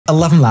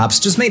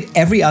ElevenLabs just made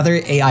every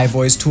other AI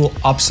voice tool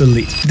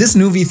obsolete. This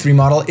new V3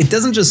 model, it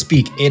doesn't just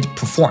speak, it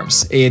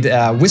performs. It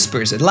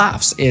whispers, it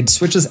laughs, it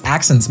switches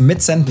accents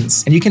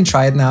mid-sentence, and you can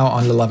try it now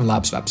on the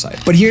ElevenLabs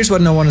website. But here's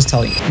what no one is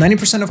telling you.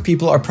 90% of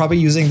people are probably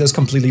using this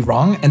completely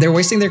wrong, and they're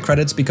wasting their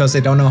credits because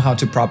they don't know how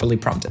to properly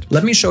prompt it.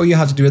 Let me show you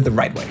how to do it the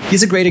right way.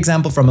 Here's a great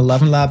example from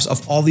ElevenLabs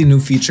of all the new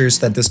features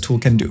that this tool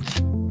can do.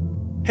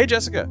 Hey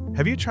Jessica,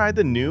 have you tried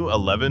the new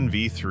 11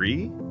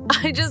 V3?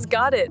 I just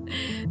got it.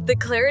 The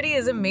clarity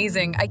is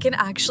amazing. I can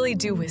actually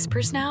do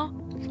whispers now.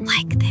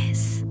 Like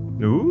this.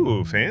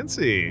 Ooh,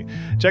 fancy.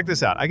 Check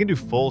this out. I can do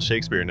full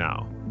Shakespeare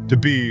now. To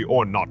be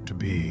or not to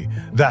be,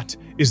 that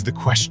is the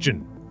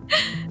question.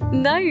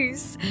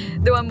 Nice.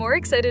 Though I'm more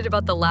excited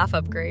about the laugh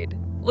upgrade.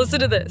 Listen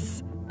to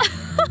this.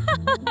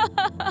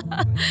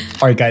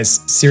 Alright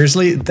guys,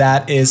 seriously,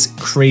 that is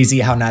crazy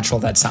how natural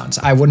that sounds.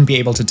 I wouldn't be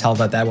able to tell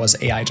that that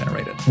was AI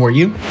generated. Were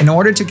you? In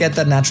order to get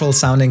that natural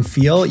sounding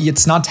feel,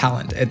 it's not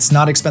talent, it's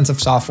not expensive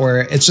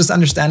software, it's just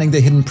understanding the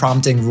hidden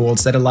prompting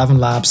rules that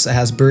ElevenLabs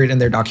has buried in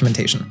their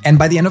documentation. And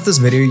by the end of this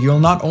video, you'll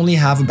not only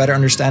have a better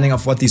understanding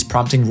of what these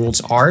prompting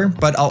rules are,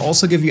 but I'll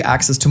also give you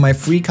access to my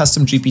free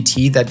custom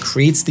GPT that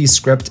creates these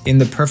scripts in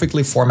the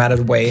perfectly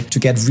formatted way to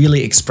get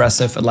really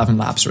expressive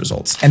ElevenLabs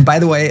results. And by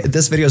the way,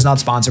 this video is not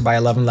sponsored by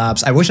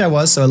ElevenLabs. I wish I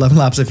was, so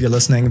ElevenLabs if you're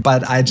listening,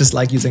 but I just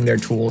like using their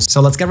tools. So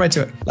let's get right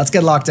to it. Let's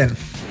get locked in.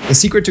 The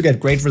secret to get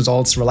great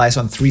results relies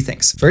on three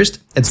things. First,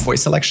 it's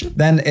voice selection,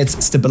 then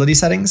it's stability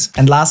settings,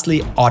 and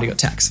lastly, audio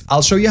tags.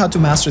 I'll show you how to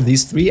master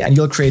these three and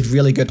you'll create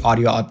really good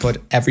audio output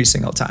every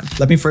single time.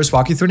 Let me first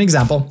walk you through an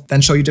example, then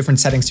show you different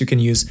settings you can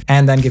use,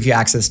 and then give you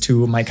access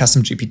to my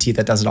custom GPT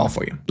that does it all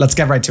for you. Let's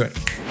get right to it.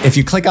 If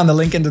you click on the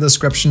link in the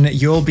description,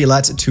 you'll be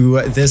led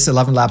to this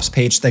ElevenLabs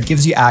page that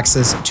gives you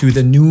access to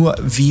the new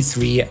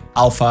V3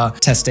 alpha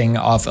testing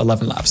of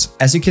ElevenLabs.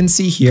 As you can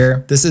see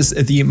here, this is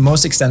the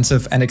most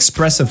extensive and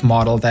expressive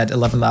model that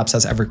ElevenLabs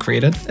has ever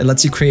created. It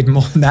lets you create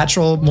more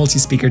natural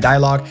multi-speaker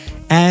dialogue,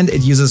 and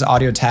it uses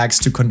audio tags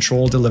to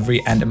control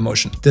delivery and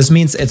emotion. This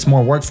means it's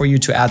more work for you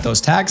to add those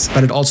tags,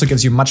 but it also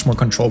gives you much more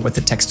control with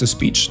the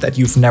text-to-speech that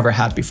you've never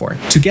had before.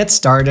 To get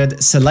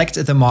started,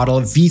 select the model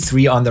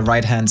V3 on the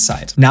right-hand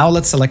side. Now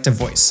let's select a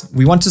voice.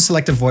 We want to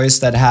select a voice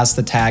that has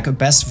the tag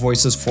Best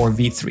Voices for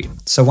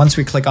V3. So once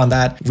we click on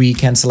that, we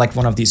can select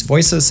one of these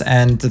voices,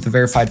 and the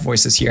verified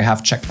voices here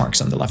have check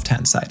marks on the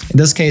left-hand side. In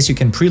this case, you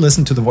can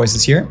pre-listen to the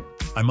voices here.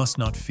 I must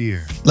not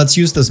fear. Let's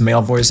use this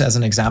male voice as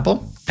an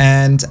example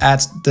and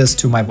add this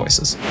to my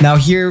voices. Now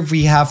here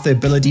we have the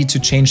ability to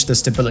change the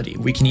stability.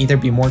 We can either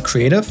be more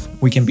creative,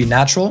 we can be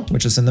natural,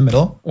 which is in the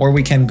middle, or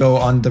we can go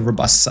on the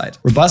robust side.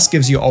 Robust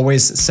gives you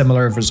always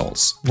similar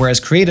results, whereas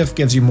creative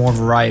gives you more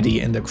variety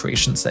in the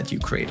creations that you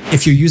create.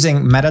 If you're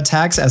using meta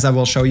tags, as I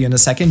will show you in a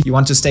second, you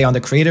want to stay on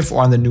the creative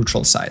or on the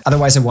neutral side.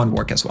 Otherwise it won't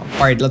work as well.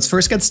 All right, let's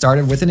first get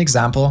started with an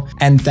example,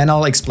 and then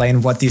I'll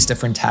explain what these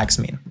different tags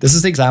mean. This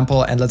is the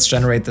example, and let's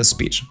generate this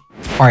speech.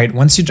 All right,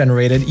 once you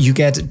generate it, you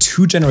get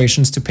two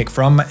generations to pick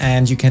from,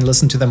 and you can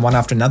listen to them one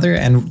after another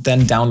and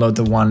then download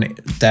the one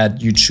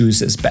that you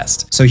choose is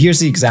best. So here's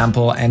the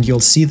example, and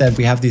you'll see that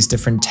we have these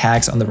different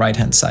tags on the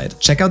right-hand side.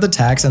 Check out the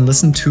tags and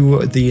listen to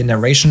the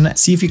narration.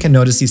 See if you can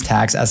notice these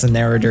tags as the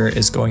narrator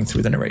is going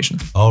through the narration.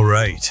 All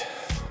right.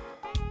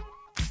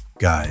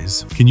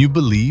 Guys, can you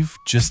believe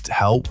just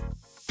how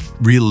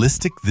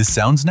realistic this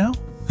sounds now?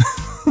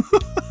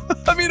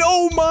 I mean,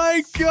 oh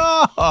my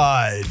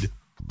God!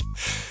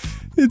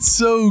 It's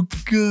so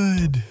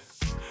good.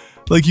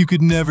 Like you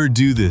could never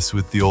do this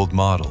with the old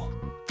model.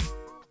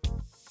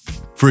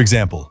 For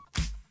example,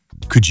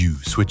 could you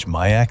switch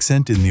my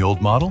accent in the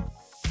old model?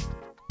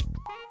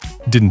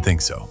 Didn't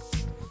think so.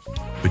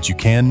 But you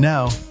can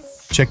now.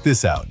 Check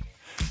this out.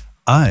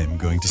 I'm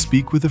going to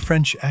speak with a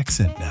French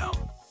accent now.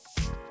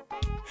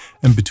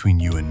 And between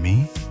you and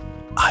me,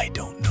 I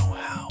don't know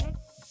how.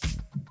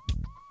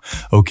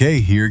 Okay,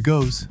 here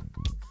goes.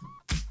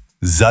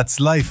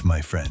 That's life,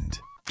 my friend.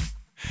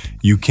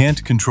 You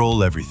can't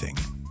control everything.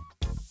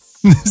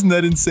 Isn't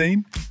that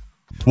insane?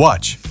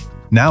 Watch.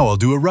 Now I'll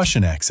do a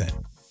Russian accent.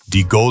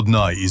 The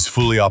GoldenEye is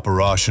fully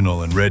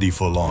operational and ready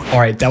for launch. All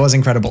right, that was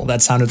incredible.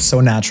 That sounded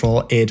so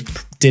natural. It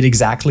did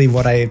exactly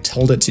what I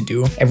told it to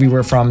do.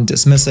 Everywhere from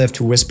dismissive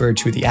to whisper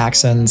to the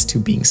accents to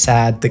being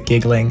sad, the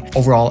giggling.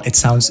 Overall, it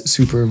sounds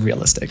super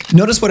realistic.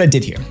 Notice what I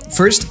did here.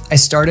 First, I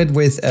started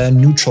with a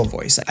neutral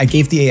voice. I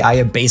gave the AI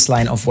a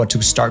baseline of what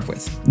to start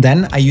with.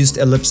 Then I used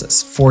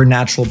ellipses for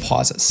natural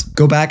pauses.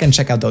 Go back and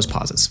check out those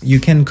pauses.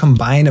 You can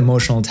combine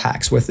emotional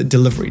tags with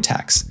delivery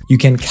tags. You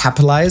can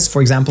capitalize.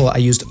 For example, I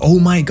used "oh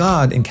my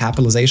God" in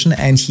capitalization,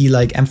 and he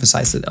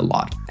emphasized it a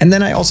lot. And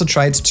then I also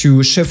tried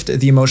to shift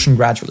the emotion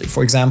gradually.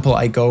 For example,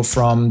 I go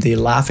from the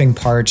laughing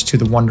part to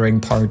the wondering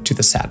part to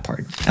the sad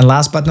part. And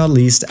last but not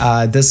least,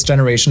 this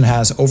generation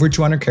has over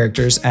 200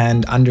 characters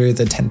and under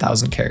the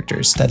 10,000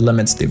 characters that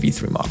limits the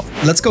V3 model.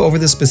 Let's go over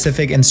the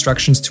specific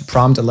instructions to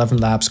prompt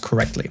ElevenLabs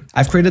correctly.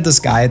 I've created this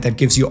guide that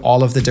gives you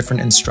all of the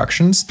different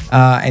instructions,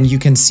 and you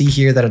can see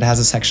here that it has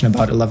a section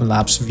about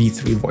ElevenLabs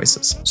V3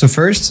 voices. So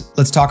first,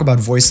 let's talk about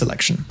voice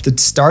selection. The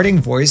starting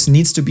voice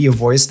needs to be a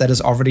voice that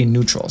is already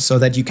neutral so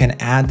that you can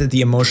add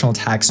the emotional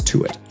tags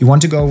to it. You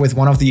want to go with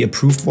one of the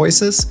approved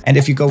voices, and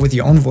if you go with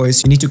your own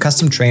voice, you need to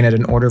custom train it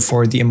in order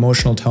for the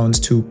emotional tones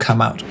to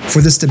come out.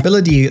 For the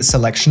stability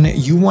selection,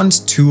 you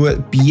want to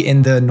be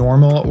in the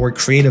normal or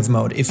creative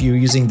mode if you're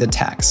using the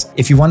tags.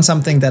 If you want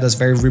something that is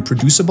very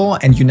reproducible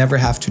and you never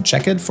have to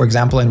check it, for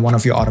example, in one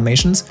of your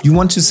automations, you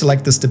want to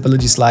select the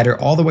stability slider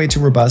all the way to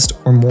robust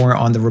or more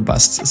on the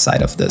robust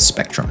side of the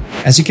spectrum.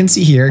 As you can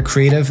see here,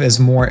 creative is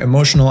more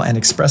emotional and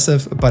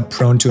expressive, but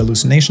prone to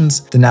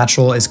hallucinations. The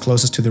natural is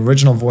closest to the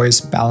original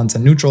voice, balanced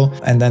and neutral,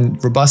 and then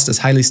robust is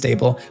highly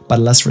stable, but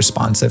less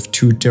responsive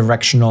to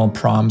directional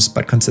prompts,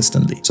 but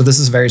consistently. So this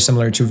is very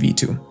similar to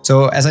V2.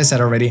 So as I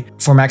said already,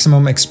 for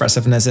maximum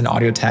expressiveness in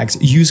audio tags,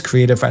 use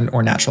creative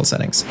or natural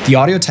settings. The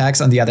audio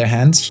tags, on the other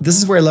hand, this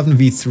is where 11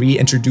 V3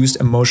 introduced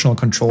emotional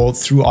control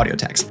through audio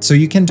tags. So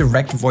you can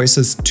direct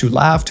voices to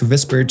laugh, to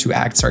whisper, to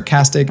act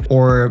sarcastic,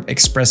 or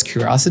express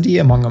curiosity,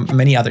 among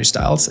many other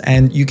styles.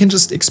 And you can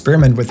just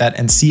experiment with that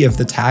and see if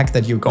the tag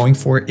that you're going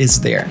for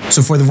is there.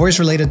 So for the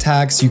voice-related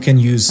tags, you can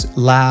use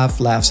laugh,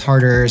 laughs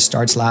harder,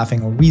 starts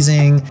laughing or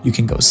wheezing. You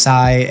can go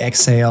sigh,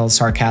 exhale,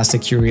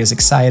 sarcastic, curious,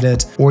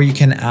 excited, or you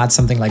can add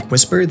something like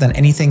whisper, then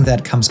anything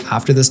that comes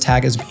after this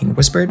tag is being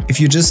whispered. If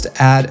you just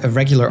add a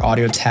regular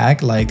audio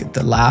tag like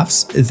the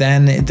laughs,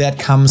 then that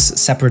comes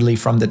separately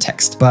from the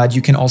text. But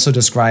you can also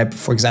describe,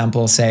 for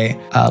example, say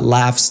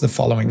laughs the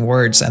following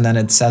words, and then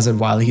it says it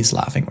while he's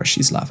laughing or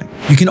she's laughing.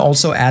 You can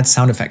also add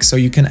sound effects. So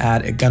you can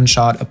add a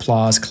gunshot,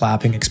 applause,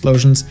 clapping,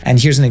 explosions. And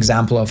here's an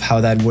example of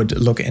how that would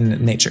look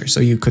in nature. So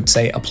you could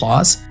say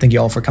applause, thank you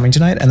all for coming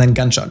tonight, and then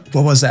gunshot,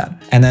 what was that?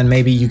 And then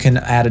maybe you can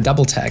add a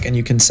double tag and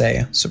you can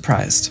say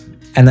surprised.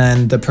 And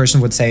then the person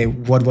would say,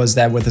 what was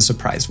that, with a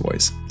surprised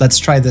voice? Let's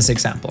try this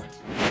example.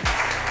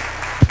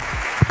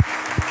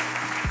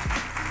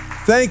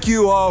 Thank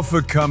you all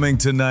for coming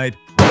tonight.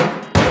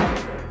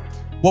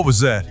 What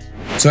was that?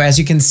 So as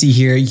you can see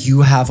here,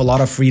 you have a lot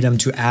of freedom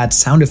to add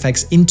sound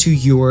effects into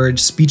your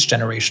speech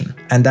generation.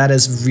 And that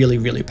is really,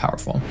 really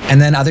powerful. And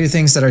then other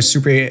things that are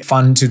super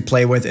fun to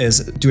play with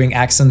is doing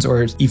accents,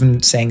 or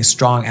even saying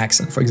strong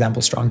accent. For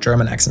example, strong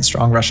German accent,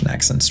 strong Russian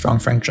accent, strong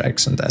French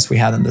accent, as we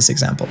had in this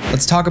example.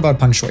 Let's talk about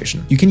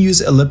punctuation. You can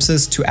use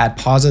ellipses to add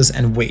pauses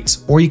and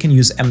waits, or you can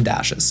use em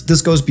dashes.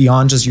 This goes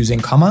beyond just using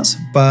commas,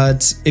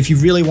 but if you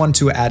really want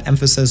to add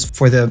emphasis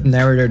for the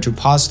narrator to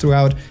pause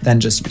throughout, then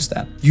just use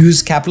that.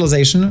 Use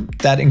capitalization.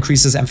 That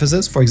increases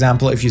emphasis. For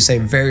example, if you say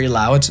very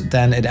loud,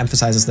 then it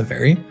emphasizes the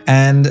very.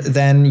 And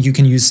then you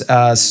can use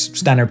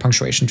standard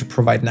punctuation to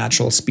provide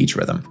natural speech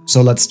rhythm.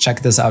 So let's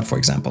check this out, for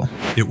example.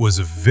 It was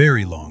a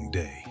very long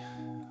day.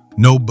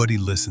 Nobody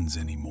listens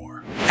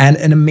anymore. And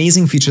an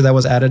amazing feature that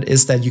was added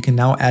is that you can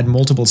now add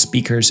multiple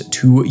speakers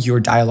to your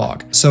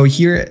dialogue. So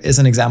here is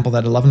an example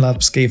that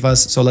ElevenLabs gave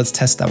us. So let's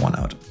test that one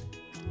out.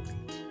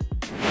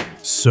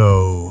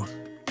 So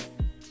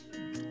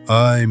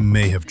I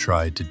may have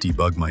tried to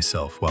debug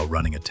myself while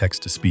running a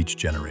text-to-speech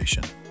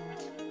generation.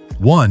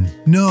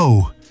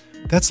 No,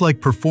 that's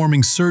like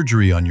performing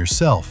surgery on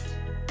yourself.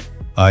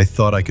 I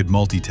thought I could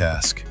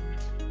multitask.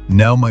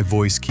 Now my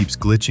voice keeps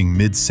glitching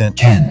mid-sentence.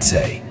 Can't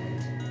say.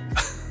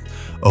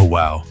 Oh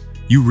wow,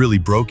 you really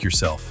broke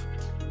yourself.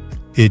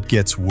 It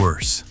gets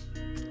worse.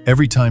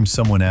 Every time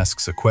someone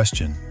asks a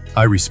question,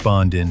 I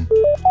respond in.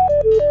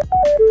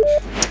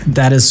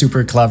 That is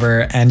super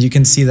clever, and you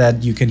can see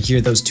that you can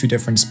hear those two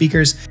different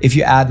speakers. If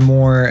you add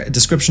more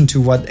description to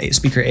what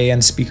speaker A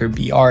and speaker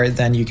B are,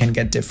 then you can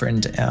get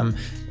different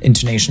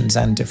intonations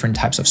and different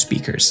types of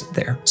speakers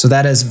there. So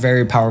that is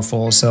very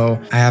powerful. So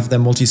I have the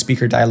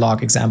multi-speaker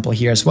dialogue example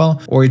here as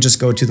well, or you just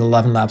go to the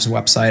ElevenLabs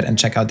website and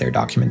check out their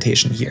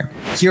documentation here.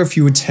 Here are a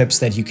few tips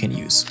that you can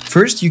use.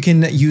 First, you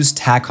can use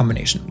tag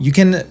combination. You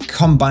can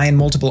combine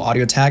multiple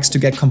audio tags to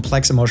get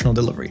complex emotional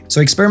delivery. So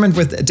experiment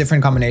with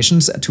different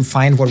combinations to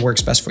find what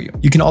works best for you.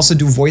 You can also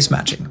do voice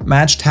matching.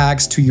 Match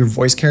tags to your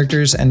voice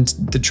characters and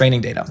the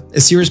training data.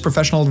 A serious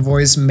professional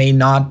voice may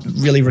not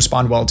really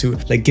respond well to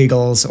like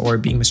giggles or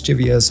being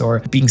mischievous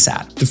or being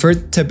sad. The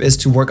third tip is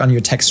to work on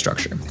your text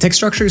structure. Text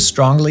structure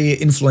strongly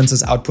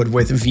influences output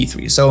with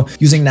V3. So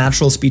using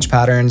natural speech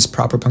patterns,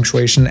 proper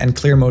punctuation, and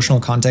clear emotional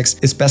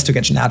context is best to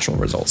get natural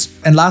results.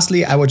 And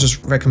lastly, I would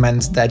just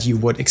recommend that you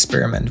would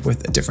experiment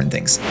with different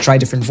things. Try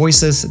different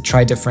voices,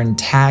 try different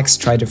tags,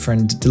 try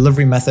different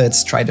delivery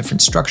methods, try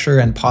different structure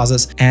and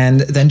pauses, and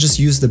then just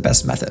use the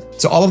best method.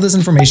 So all of this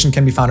information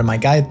can be found in my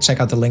guide.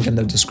 Check out the link in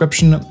the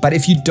description. But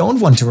if you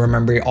don't want to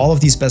remember all of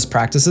these best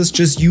practices,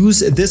 just use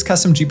this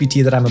custom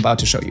GPT that that I'm about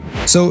to show you.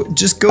 So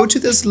just go to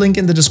this link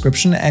in the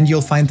description and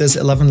you'll find this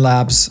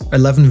ElevenLabs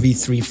 11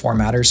 V3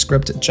 formatter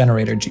script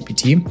generator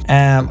GPT.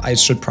 I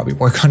should probably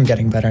work on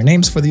getting better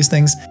names for these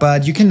things,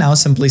 but you can now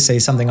simply say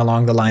something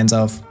along the lines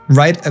of,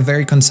 write a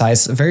very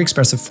concise, very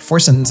expressive 4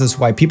 sentences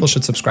why people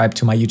should subscribe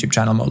to my YouTube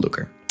channel, Mo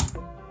Luker.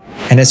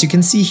 And as you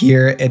can see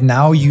here, it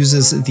now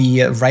uses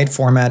the right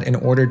format in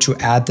order to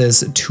add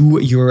this to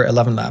your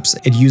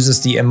ElevenLabs. It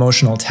uses the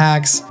emotional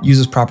tags,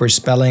 uses proper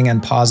spelling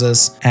and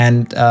pauses,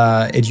 and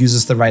it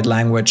uses the right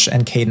language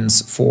and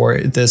cadence for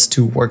this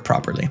to work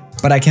properly.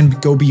 But I can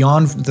go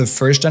beyond the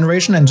first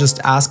generation and just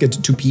ask it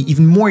to be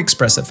even more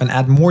expressive and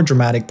add more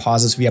dramatic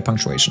pauses via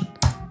punctuation.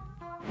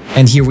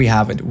 And here we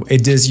have it.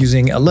 It is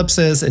using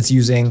ellipses, it's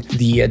using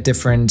the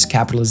different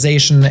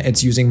capitalization,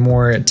 it's using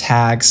more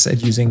tags,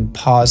 it's using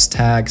pause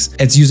tags,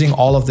 it's using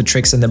all of the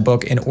tricks in the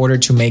book in order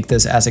to make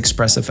this as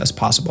expressive as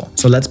possible.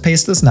 So let's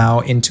paste this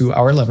now into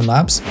our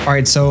ElevenLabs. All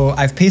right, so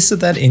I've pasted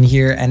that in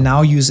here and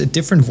now use a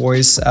different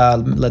voice.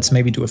 Let's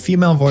maybe do a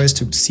female voice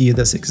to see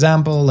this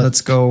example.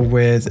 Let's go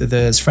with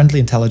this friendly,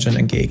 intelligent,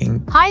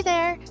 engaging. Hi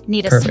there.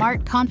 Need a Perfect.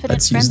 Smart, confident,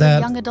 Let's use friendly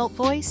that. young adult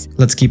voice?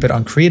 Let's keep it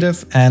on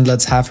creative and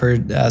let's have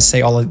her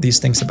say all of these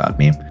things about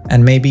me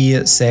and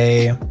maybe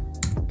say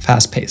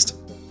fast paced.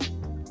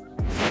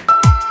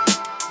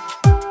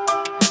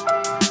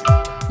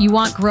 You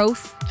want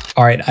growth?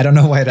 All right, I don't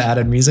know why it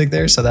added music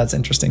there, so that's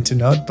interesting to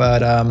note,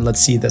 but let's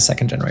see the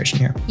second generation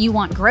here. You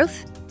want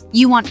growth?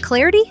 You want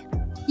clarity?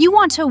 You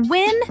want to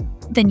win?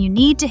 Then you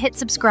need to hit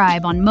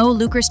subscribe on Mo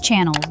Luker's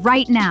channel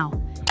right now.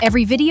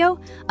 Every video,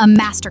 a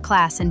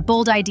masterclass in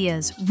bold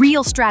ideas,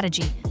 real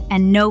strategy,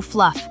 and no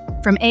fluff.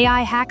 From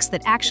AI hacks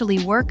that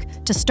actually work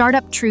to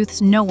startup truths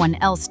no one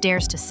else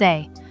dares to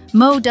say.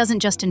 Mo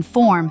doesn't just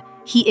inform,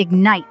 he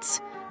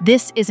ignites.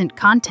 This isn't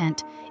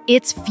content,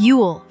 it's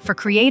fuel for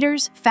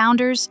creators,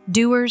 founders,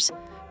 doers,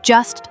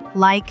 just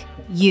like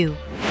you.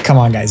 Come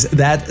on, guys,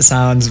 that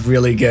sounds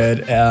really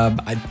good.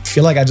 I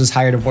feel like I just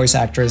hired a voice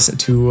actress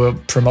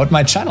to promote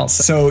my channels.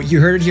 So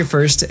you heard it here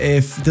first.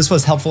 If this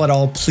was helpful at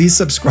all, please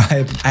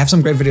subscribe. I have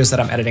some great videos that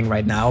I'm editing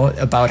right now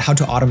about how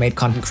to automate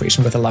content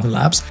creation with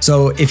ElevenLabs.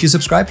 So if you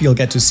subscribe, you'll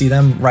get to see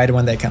them right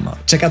when they come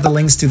out. Check out the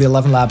links to the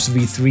ElevenLabs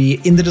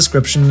V3 in the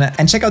description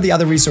and check out the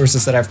other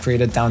resources that I've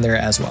created down there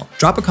as well.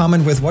 Drop a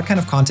comment with what kind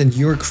of content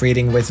you're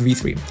creating with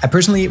V3. I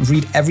personally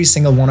read every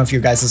single one of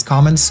your guys'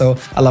 comments, so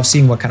I love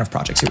seeing what kind of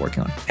projects you're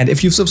working on. And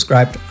if you've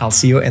subscribed, I'll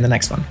see you in the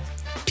next one.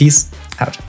 Peace out.